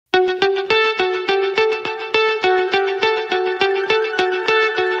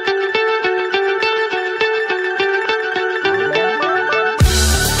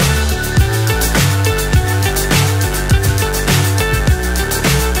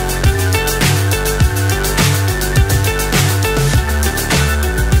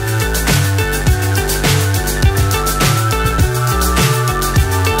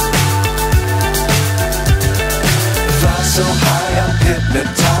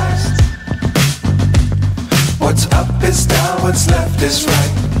what's left is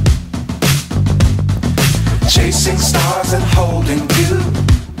right. Chasing stars and holding you.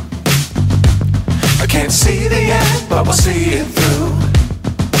 I can't see the end, but we'll see it through.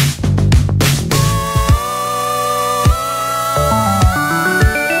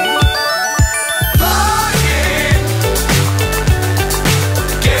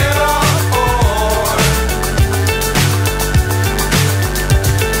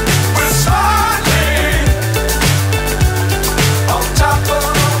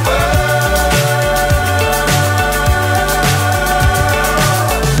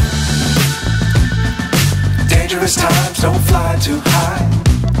 Times don't fly too high.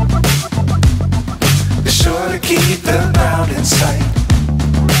 Be sure to keep the ground in sight.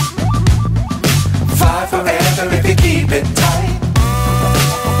 Fly forever if you keep it tight.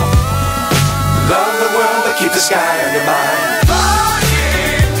 Love the world but keep the sky on your mind.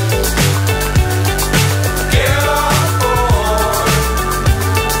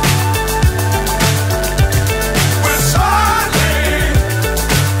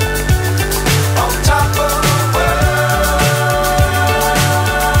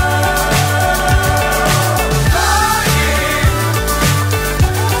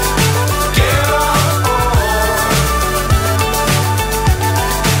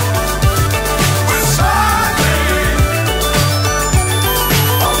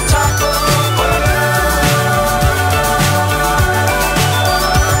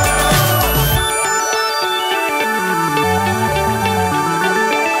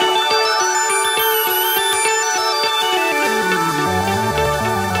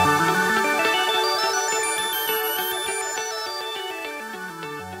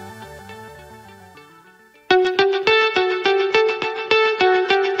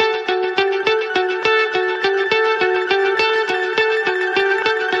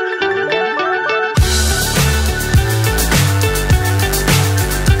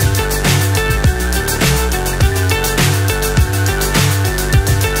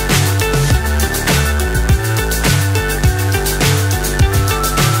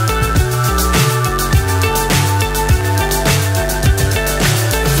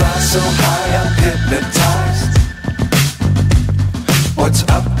 So high I'm hypnotized. What's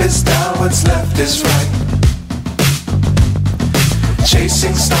up is down, what's left is right.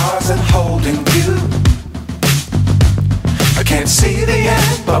 Chasing stars and holding you. I can't see the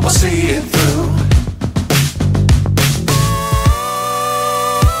end, but we'll see it through.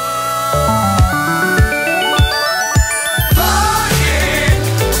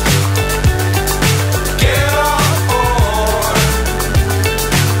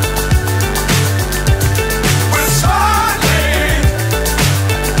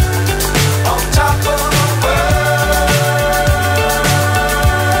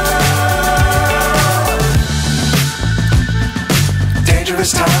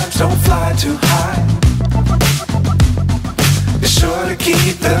 Times don't fly too high. Be sure to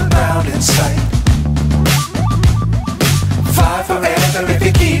keep the ground in sight. Fly forever if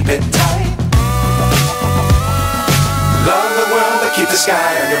you keep it tight. Love the world but keep the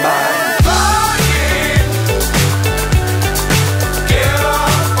sky on your mind.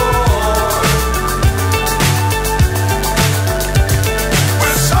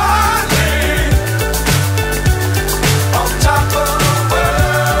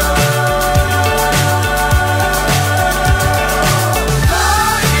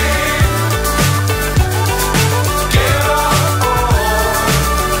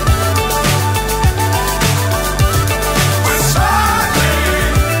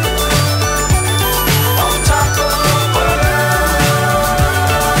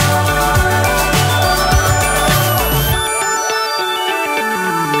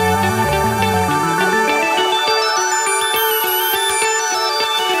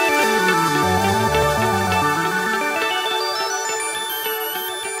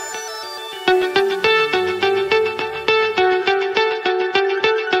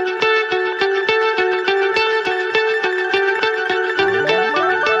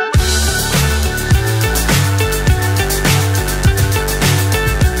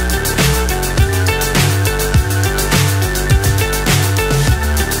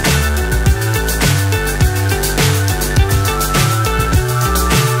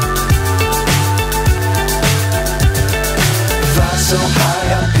 So high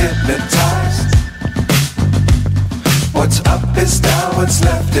I'm hypnotized. What's up is down, what's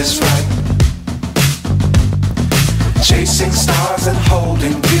left is right. Chasing stars and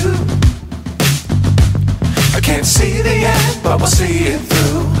holding you. I can't see the end, but we'll see it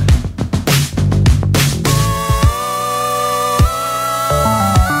through.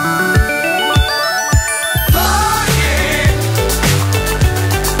 Flying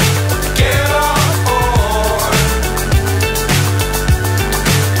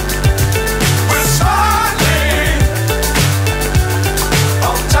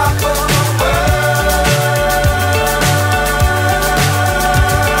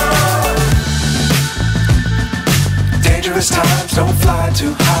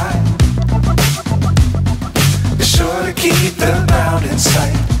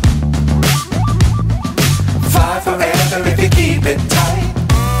sight. Fly forever if you keep it tight.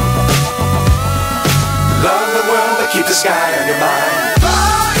 Love the world but keep the sky on your mind.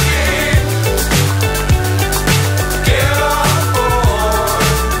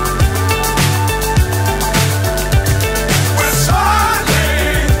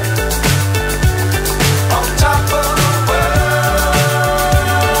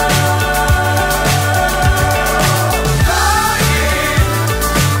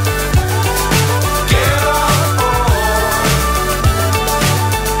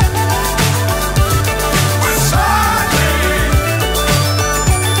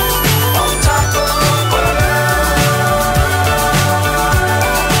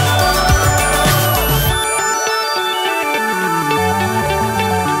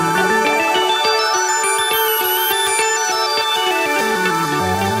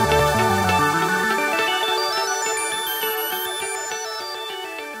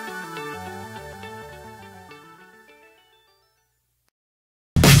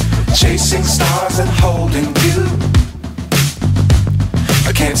 Chasing stars and holding you.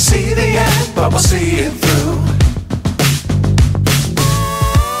 I can't see the end, but we'll see it through.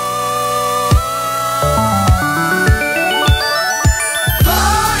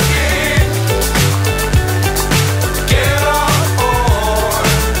 Flying, get on board.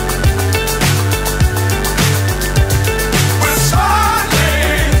 We're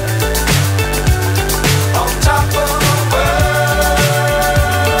soaring on top of the world.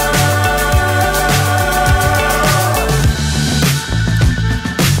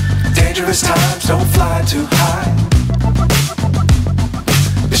 Dangerous times, don't fly too high.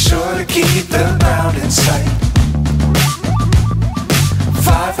 Be sure to keep the ground in sight.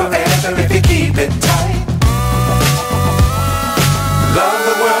 Fly forever if you keep it tight. Love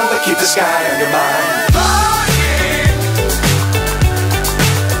the world but keep the sky on your mind.